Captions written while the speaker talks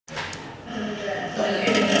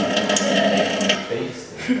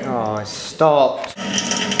Oh, I stopped.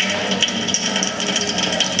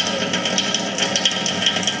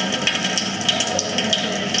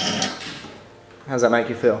 How does that make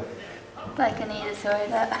you feel? Like I need a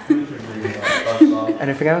toilet.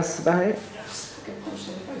 Anything else about it?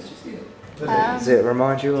 Does it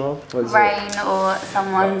remind you of? Rain or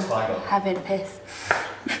someone having a piss.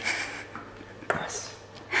 Nice.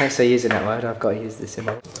 Thanks for using that word. I've got to use this in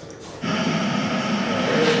my...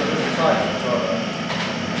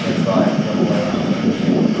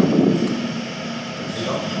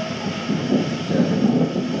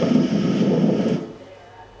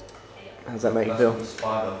 How does that make you feel?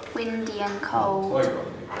 Windy and cold.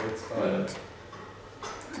 And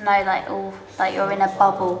to know like you're in a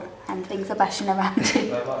bubble and things are bashing around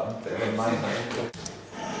you.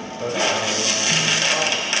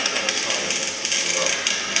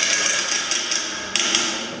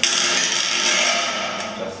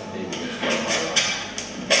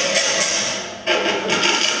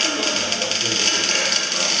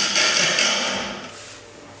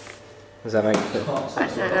 Does that make you feel? I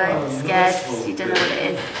don't know, scared because you don't know what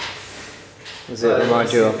it is. Does it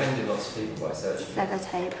remind you of?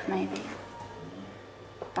 Sellotape, maybe.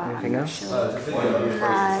 But Anything else? Sure. No,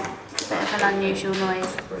 it's a bit of an unusual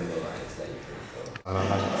noise.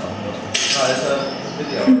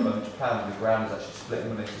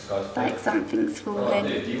 Like something's falling.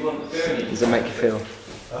 Does it make you feel?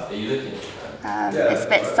 It's a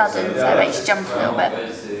bit sudden, so it makes you jump a little bit.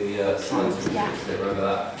 Yeah.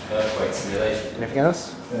 Anything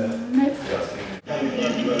else? Nope.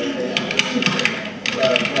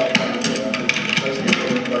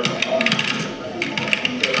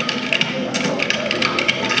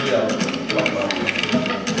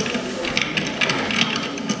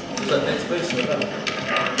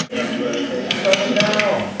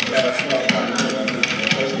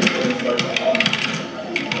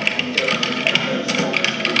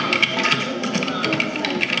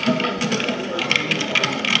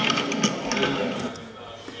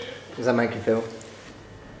 Does that make you feel?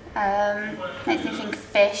 Makes me think of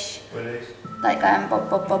fish. Like going bob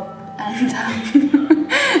bob bob, and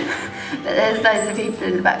but there's loads of people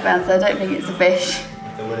in the background, so I don't think it's a fish.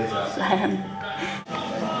 So,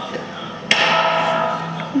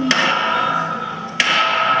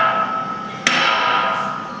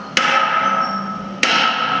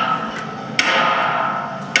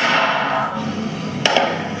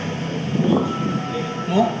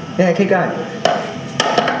 Yeah, keep going.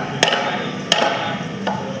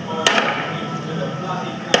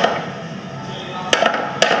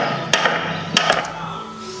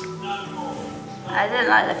 I didn't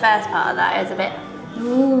like the first part of that. It was a bit.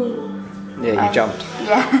 Ooh. Yeah, you jumped.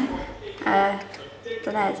 Yeah.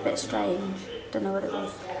 Don't know. It's a bit strange. Don't know what it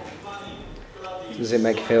was. Does it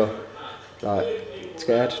make you feel like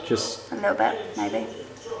scared? Just A little bit, maybe.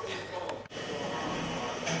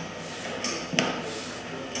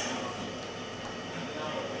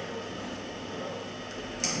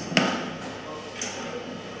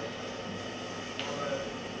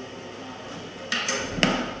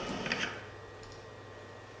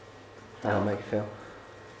 how it make you feel?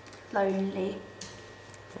 Lonely.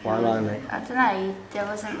 Why lonely? I don't know. There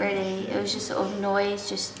wasn't really. It was just sort of noise,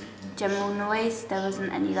 just general noise. There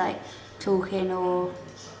wasn't any like talking or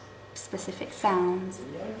specific sounds.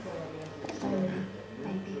 A bit lonely,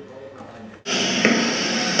 maybe.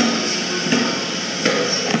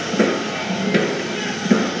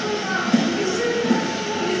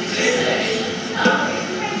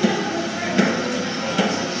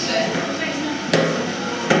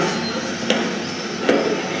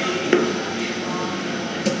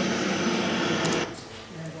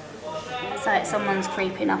 It's like someone's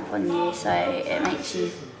creeping up on you, so it makes you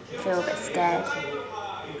feel a bit scared.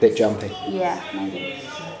 Bit jumpy. Yeah, maybe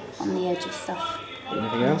on the edge of stuff.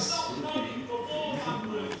 Anything else?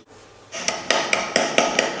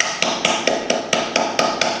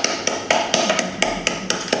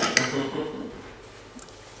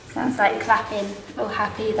 Sounds like clapping. Feel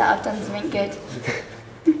happy that I've done something good.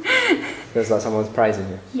 Feels like someone's praising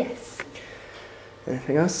you. Yes.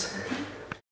 Anything else?